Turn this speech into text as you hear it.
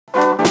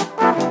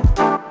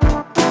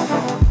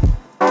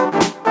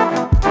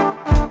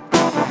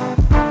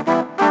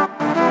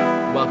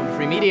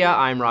media,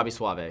 I'm Robby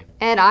Soave.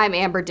 And I'm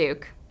Amber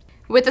Duke.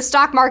 With the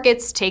stock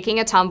markets taking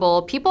a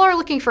tumble, people are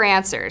looking for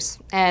answers.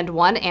 And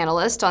one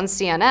analyst on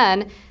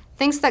CNN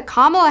thinks that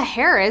Kamala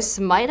Harris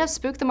might have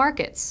spooked the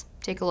markets.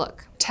 Take a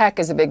look. Tech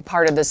is a big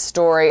part of this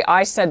story.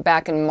 I said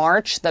back in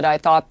March that I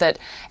thought that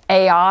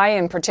AI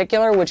in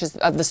particular, which is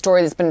the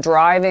story that's been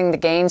driving the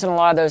gains in a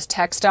lot of those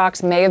tech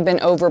stocks, may have been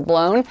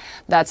overblown.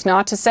 That's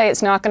not to say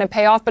it's not going to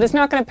pay off, but it's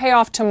not going to pay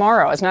off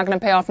tomorrow. It's not going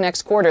to pay off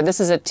next quarter. This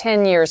is a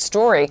 10-year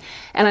story.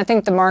 And I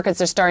think the markets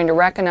are starting to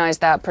recognize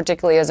that,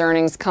 particularly as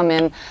earnings come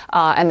in,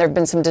 and there have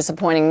been some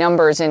disappointing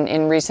numbers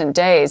in recent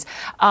days.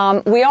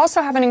 We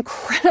also have an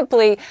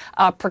incredibly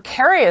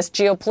precarious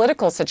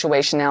geopolitical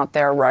situation out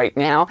there right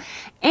now.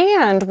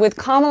 And with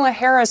Kamala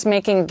Harris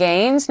making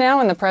gains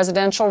now in the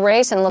presidential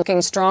race and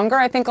looking stronger,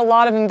 I think a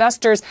lot of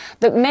investors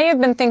that may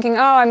have been thinking,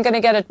 oh, I'm going to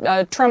get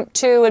a Trump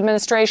 2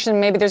 administration,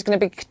 maybe there's going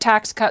to be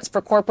tax cuts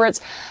for corporates,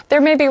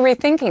 they're maybe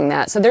rethinking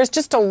that. So there's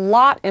just a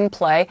lot in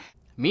play.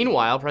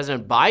 Meanwhile,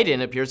 President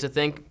Biden appears to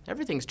think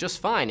everything's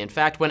just fine. In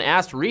fact, when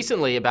asked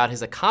recently about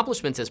his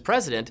accomplishments as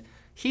president,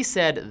 he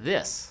said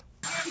this.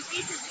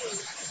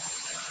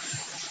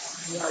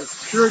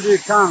 Sure, the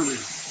economy.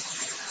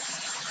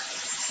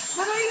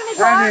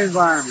 And the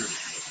environment.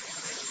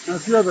 And a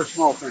few other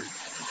small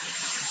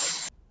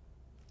things.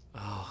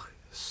 Oh,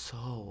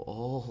 so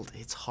old.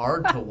 It's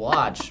hard to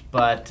watch.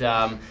 But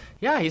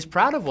yeah, he's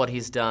proud of what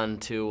he's done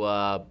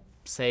to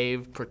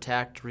save,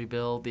 protect,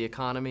 rebuild the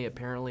economy.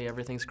 Apparently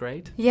everything's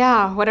great.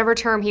 Yeah, whatever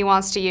term he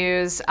wants to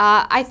use.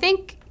 I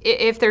think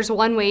if there's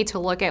one way to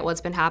look at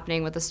what's been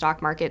happening with the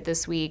stock market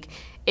this week,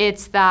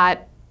 it's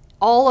that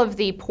all of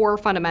the poor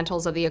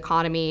fundamentals of the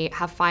economy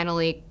have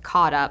finally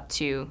caught up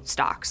to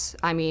stocks.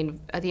 I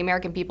mean, the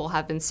American people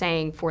have been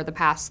saying for the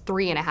past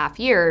 3.5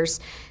 years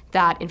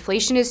that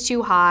inflation is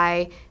too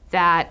high,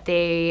 that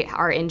they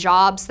are in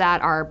jobs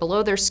that are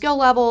below their skill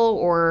level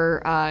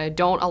or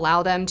don't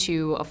allow them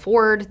to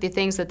afford the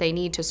things that they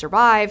need to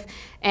survive,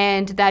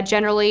 and that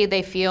generally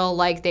they feel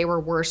like they were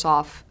worse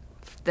off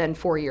than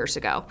 4 years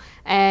ago.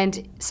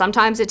 And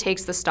sometimes it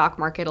takes the stock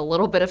market a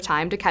little bit of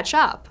time to catch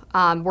up.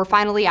 We're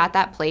finally at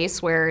that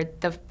place where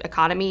the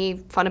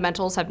economy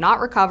fundamentals have not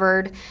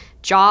recovered.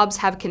 Job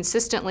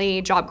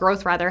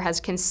growth has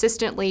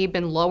consistently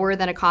been lower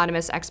than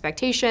economists'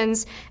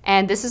 expectations.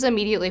 And this is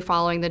immediately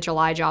following the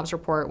July jobs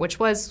report, which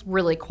was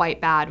really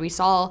quite bad. We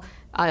saw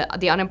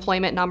the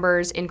unemployment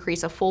numbers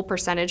increase a full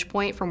percentage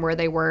point from where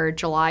they were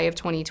July of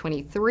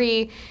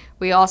 2023.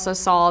 We also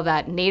saw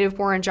that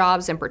native-born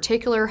jobs in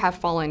particular have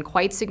fallen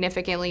quite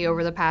significantly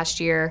over the past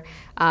year,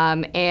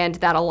 and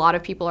that a lot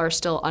of people are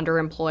still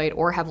underemployed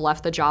or have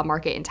left the job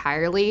market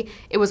entirely.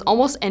 It was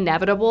almost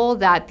inevitable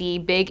that the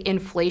big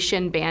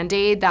inflation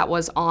band-aid that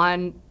was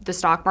on the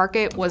stock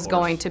market was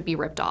going to be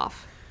ripped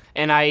off.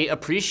 And I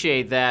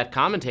appreciate that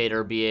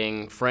commentator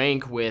being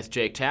frank with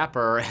Jake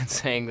Tapper and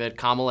saying that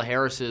Kamala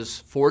Harris's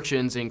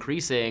fortunes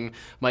increasing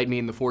might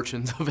mean the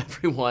fortunes of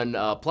everyone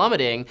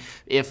plummeting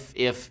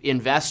if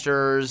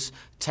investors,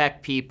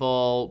 tech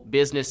people,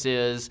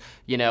 businesses,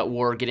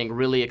 were getting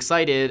really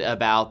excited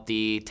about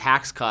the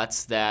tax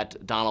cuts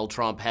that Donald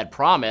Trump had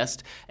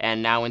promised,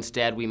 and now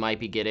instead we might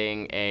be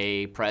getting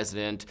a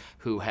president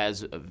who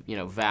has,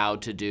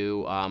 vowed to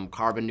do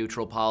carbon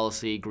neutral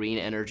policy, green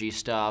energy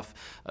stuff,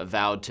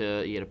 vowed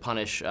to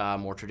punish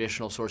more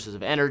traditional sources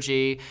of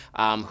energy,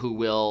 who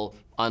will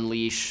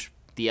unleash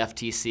the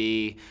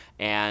FTC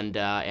and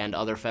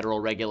other federal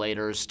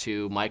regulators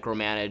to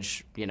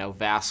micromanage,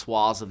 vast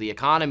swaths of the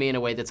economy in a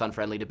way that's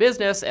unfriendly to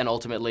business, and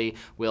ultimately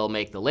will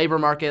make the labor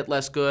market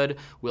less good,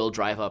 will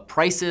drive up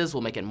prices,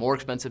 will make it more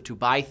expensive to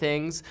buy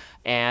things,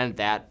 and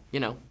that,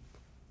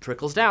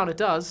 trickles down, it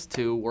does,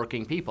 to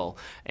working people.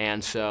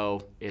 And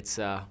so it's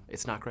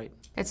not great.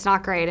 It's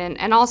not great.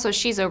 And also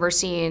she's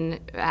overseen,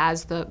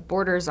 as the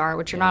borders are,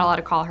 which you're not allowed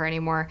to call her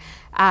anymore,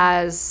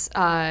 as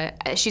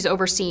she's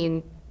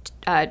overseen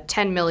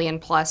 10 million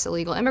plus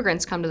illegal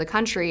immigrants come to the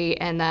country,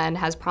 and then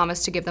has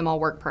promised to give them all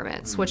work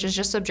permits, which is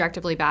just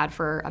objectively bad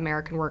for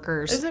American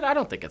workers. Is it? I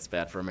don't think it's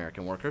bad for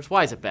American workers.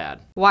 Why is it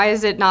bad? Why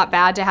is it not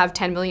bad to have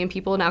 10 million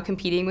people now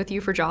competing with you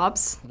for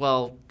jobs?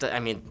 Well, I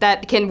mean,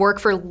 that can work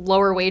for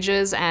lower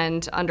wages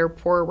and under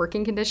poor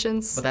working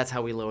conditions? But that's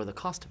how we lower the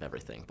cost of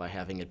everything, by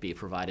having it be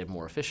provided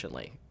more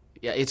efficiently.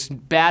 Yeah, it's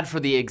bad for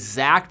the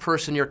exact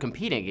person you're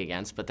competing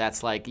against, but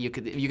that's like, you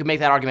could make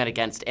that argument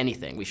against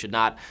anything. We should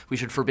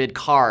forbid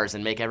cars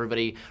and make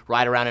everybody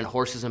ride around in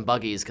horses and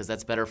buggies because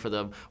that's better for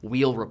the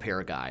wheel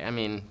repair guy. I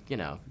mean,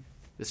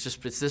 that's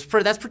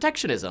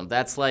protectionism.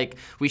 That's like,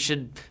 we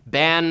should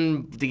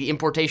ban the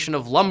importation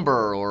of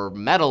lumber or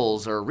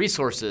metals or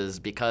resources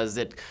because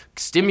it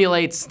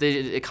stimulates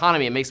the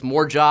economy. It makes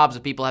more jobs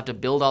if people have to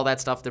build all that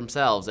stuff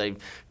themselves. They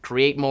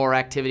create more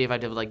activity if I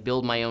have to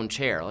build my own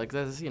chair. Like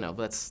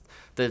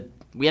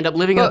we end up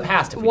living in the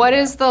past. What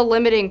is the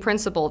limiting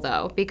principle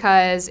though?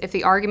 Because if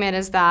the argument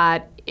is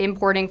that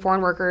importing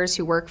foreign workers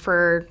who work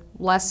for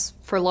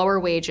lower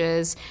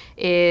wages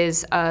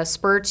is a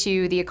spur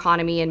to the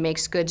economy and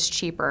makes goods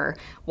cheaper,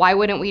 why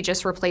wouldn't we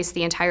just replace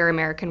the entire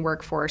American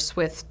workforce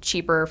with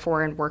cheaper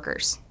foreign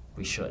workers?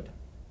 We should.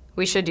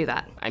 We should do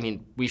that. I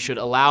mean, we should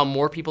allow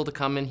more people to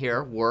come in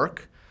here,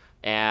 work,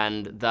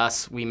 and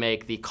thus we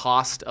make the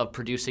cost of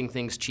producing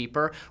things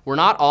cheaper. We're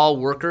not all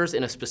workers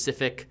in a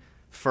specific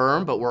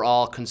firm, but we're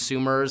all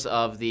consumers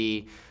of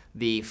the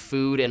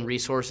food and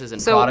resources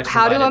and products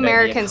provided by the economy. So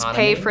how do Americans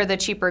pay for the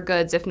cheaper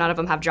goods if none of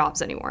them have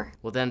jobs anymore?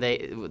 Well, then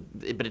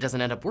but it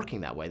doesn't end up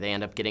working that way. They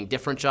end up getting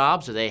different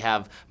jobs, or they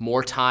have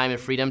more time and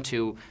freedom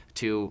to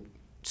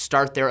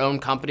start their own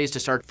companies, to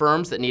start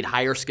firms that need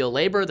higher skilled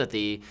labor that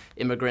the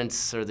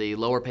immigrants or the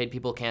lower paid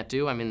people can't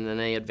do. I mean, then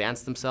they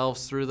advance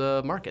themselves through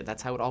the market.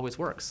 That's how it always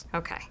works.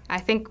 Okay. I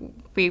think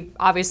we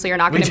obviously are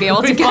not going to be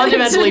able to get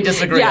fundamentally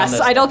disagree on this.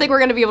 Yes, I don't think we're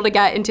going to be able to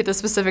get into the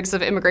specifics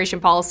of immigration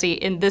policy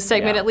in this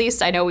segment at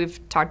least. I know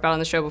we've talked about it on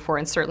the show before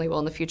and certainly will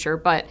in the future,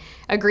 but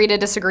agree to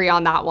disagree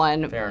on that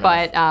one. Fair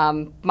enough.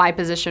 But my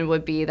position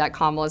would be that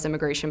Kamala's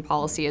immigration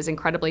policy is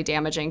incredibly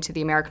damaging to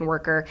the American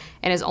worker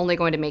and is only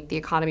going to make the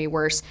economy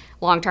worse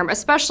long-term,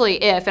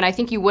 especially if, and I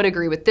think you would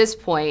agree with this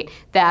point,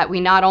 that we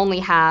not only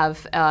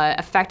have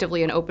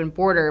effectively an open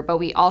border, but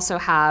we also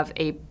have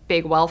a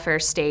big welfare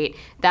state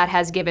that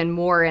has given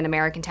more in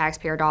American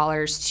taxpayer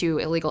dollars to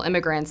illegal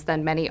immigrants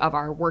than many of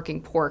our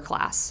working poor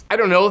class. I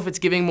don't know if it's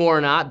giving more or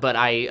not, but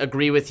I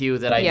agree with you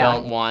that I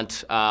don't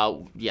want,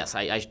 yes,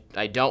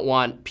 I don't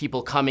want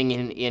people coming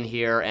in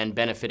here and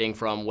benefiting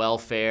from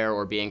welfare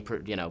or being,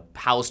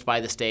 housed by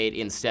the state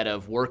instead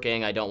of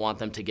working. I don't want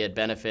them to get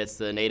benefits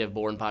the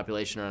native-born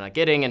population are not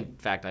getting. In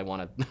fact, I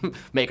want to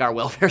make our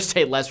welfare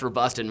state less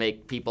robust and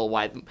make people,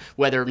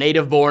 whether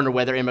native-born or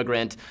whether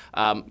immigrant,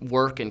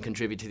 work and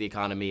contribute to the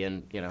economy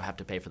and have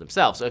to pay for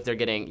themselves. So if they're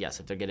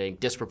getting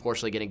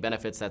disproportionately getting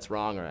benefits, that's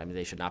wrong. Or I mean,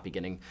 they should not be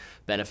getting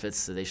benefits.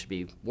 So they should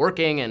be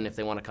working, and if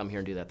they want to come here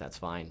and do that, that's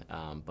fine.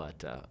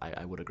 But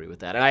I would agree with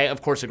that. And I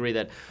of course agree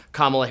that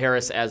Kamala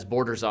Harris as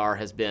border czar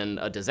has been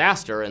a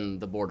disaster, and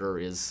the border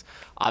is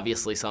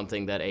obviously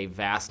something that a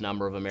vast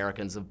number of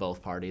Americans of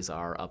both parties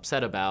are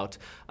upset about,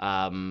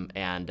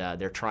 and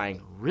they're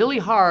trying really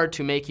hard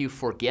to make you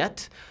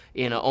forget,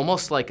 in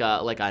almost like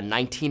a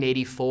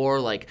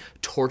 1984,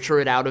 torture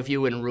it out of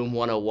you in room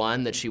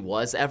 101 that she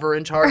was ever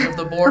in charge of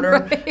the border.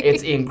 Right.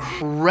 It's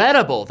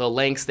incredible the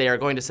lengths they are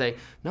going to say,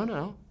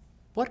 no,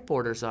 what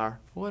borders are?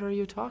 What are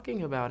you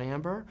talking about,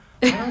 Amber?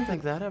 I don't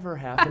think that ever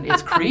happened.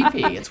 It's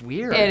creepy. It's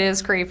weird. It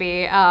is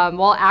creepy.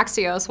 Well,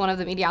 Axios, one of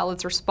the media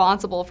outlets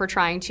responsible for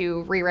trying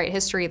to rewrite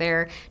history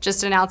there,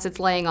 just announced it's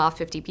laying off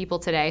 50 people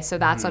today. So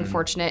that's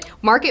unfortunate.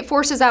 Market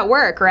forces at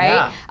work,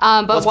 right?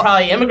 Yeah. But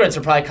probably immigrants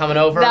are probably coming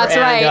over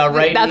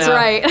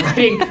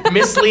writing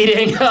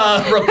misleading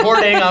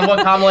reporting on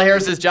what Kamala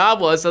Harris's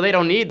job was, so they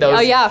don't need those.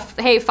 Oh yeah,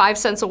 hey, 5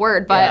 cents a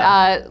word.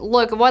 But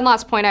look, one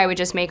last point I would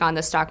just make on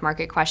the stock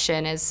market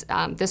question is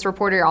this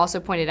reporter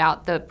also pointed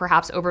out the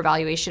perhaps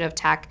overvaluation of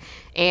tech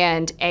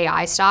and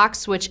AI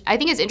stocks, which I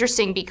think is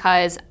interesting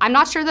because I'm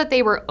not sure that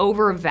they were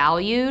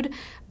overvalued,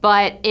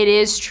 but it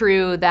is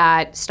true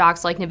that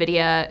stocks like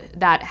NVIDIA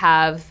that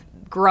have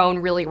grown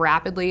really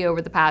rapidly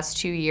over the past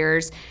 2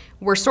 years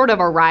were sort of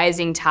a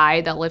rising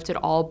tide that lifted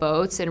all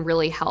boats and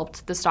really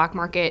helped the stock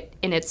market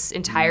in its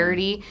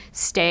entirety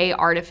stay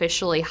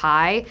artificially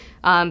high,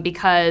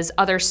 because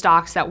other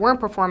stocks that weren't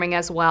performing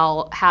as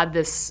well had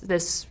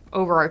this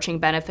overarching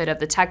benefit of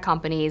the tech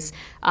companies.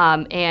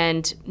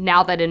 And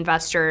now that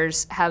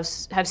investors have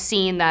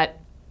seen that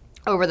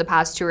over the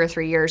past 2 or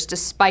 3 years,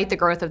 despite the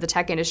growth of the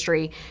tech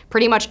industry,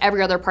 pretty much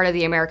every other part of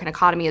the American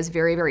economy is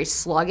very, very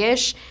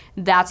sluggish.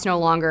 That's no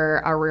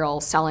longer a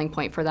real selling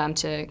point for them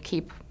to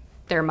keep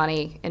their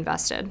money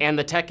invested. And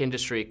the tech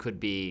industry could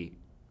be,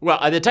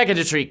 the tech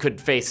industry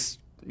could face,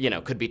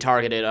 could be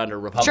targeted under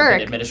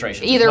Republican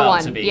administrations. Either as well,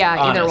 one. To be Yeah,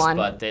 honest. either one.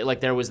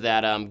 But there was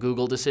that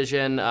Google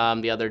decision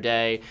the other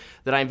day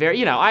that I'm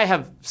very, I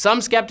have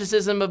some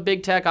skepticism of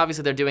big tech.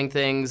 Obviously, they're doing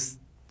things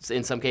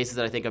in some cases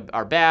that I think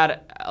are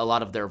bad. A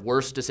lot of their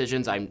worst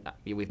decisions,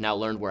 we've now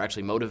learned, were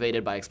actually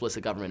motivated by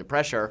explicit government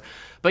pressure.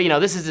 But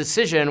this is a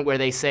decision where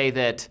they say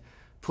that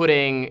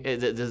putting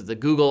the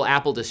Google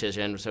Apple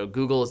decision, so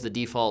Google is the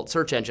default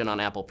search engine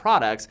on Apple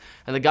products,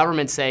 and the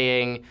government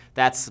saying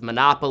that's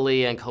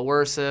monopoly and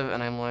coercive,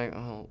 and I'm like,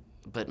 oh,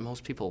 but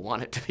most people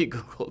want it to be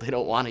Google. They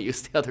don't want to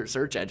use the other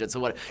search engine. So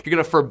what, you're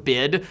going to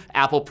forbid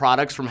Apple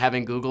products from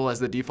having Google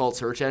as the default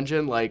search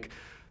engine?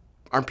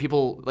 Aren't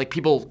people,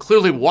 people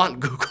clearly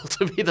want Google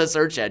to be the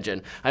search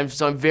engine. I'm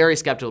very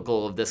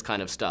skeptical of this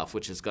kind of stuff,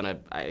 which is going to,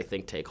 I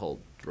think, take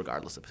hold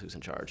regardless of who's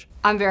in charge.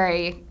 I'm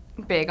very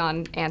big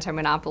on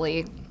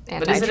anti-monopoly,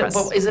 antitrust.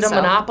 But is it a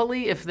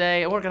monopoly if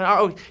they,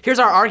 here's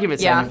our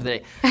argument for the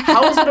day.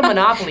 How is it a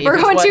monopoly?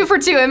 We're going 2 for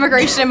 2,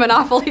 immigration and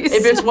monopolies.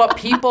 If it's what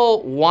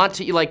people want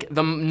to,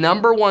 the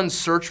number one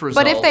search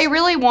result. But if they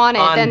really want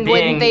it, then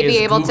wouldn't they be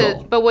able Google.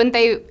 to, but wouldn't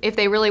they, if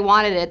they really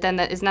wanted it, then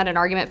isn't that an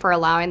argument for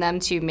allowing them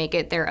to make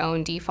it their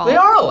own default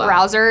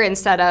browser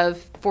instead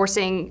of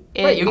forcing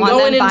it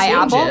on them by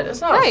Apple? It.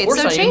 It's not a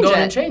force, so you can go in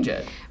and change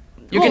it.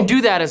 You can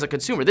do that as a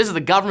consumer. This is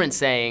the government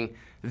saying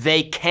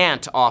they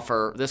can't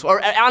offer this, or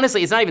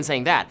honestly, it's not even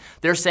saying that.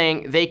 They're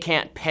saying they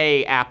can't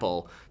pay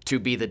Apple to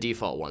be the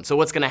default one. So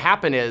what's going to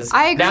happen is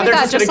I agree now with they're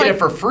that, just going to just get like- it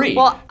for free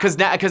well- because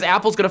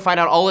Apple's going to find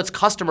out all its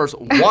customers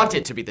want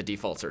it to be the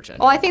default search engine.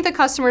 Well, I think the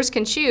customers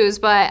can choose,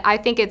 but I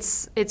think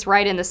it's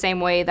right in the same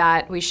way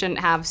that we shouldn't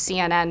have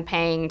CNN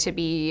paying to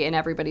be in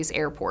everybody's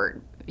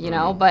airport. You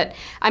know, but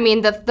I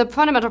mean, the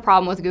fundamental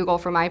problem with Google,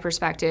 from my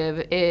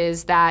perspective,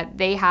 is that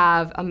they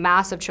have a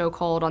massive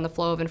chokehold on the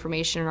flow of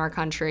information in our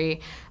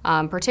country,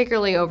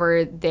 particularly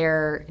over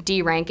their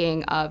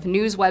de-ranking of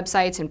news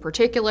websites in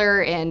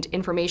particular and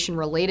information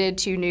related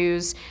to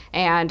news,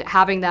 and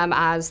having them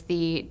as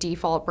the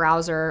default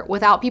browser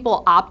without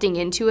people opting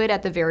into it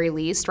at the very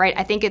least, right?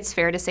 I think it's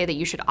fair to say that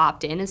you should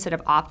opt in instead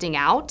of opting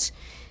out.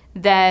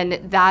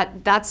 Then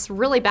that's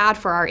really bad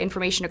for our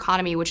information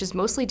economy, which is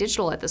mostly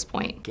digital at this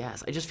point.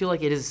 Yes, I just feel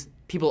like it is,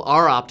 people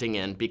are opting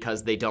in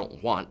because they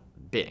don't want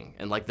Bing.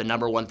 And like the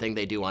number one thing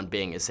they do on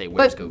Bing is say,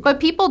 where's Google? But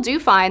people do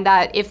find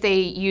that if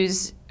they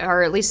use,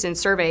 or at least in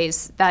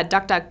surveys, that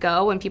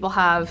DuckDuckGo, when people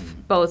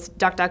have both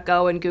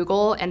DuckDuckGo and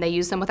Google and they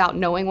use them without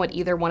knowing what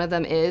either one of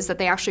them is, that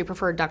they actually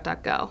prefer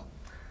DuckDuckGo.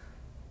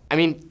 I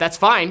mean, that's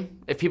fine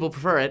if people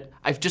prefer it.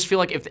 I just feel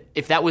like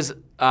if that was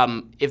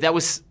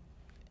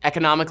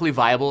economically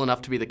viable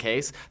enough to be the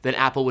case, then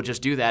Apple would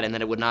just do that, and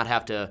then it would not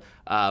have to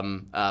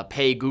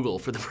pay Google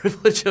for the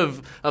privilege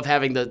of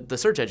having the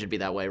search engine be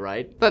that way,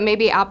 right? But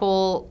maybe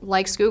Apple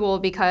likes Google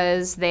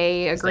because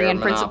they agree in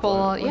principle.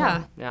 Monopoly.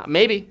 Yeah. Yeah,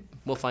 maybe.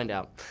 We'll find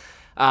out.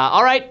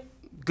 All right,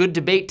 good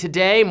debate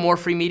today. More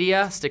free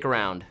media. Stick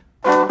around.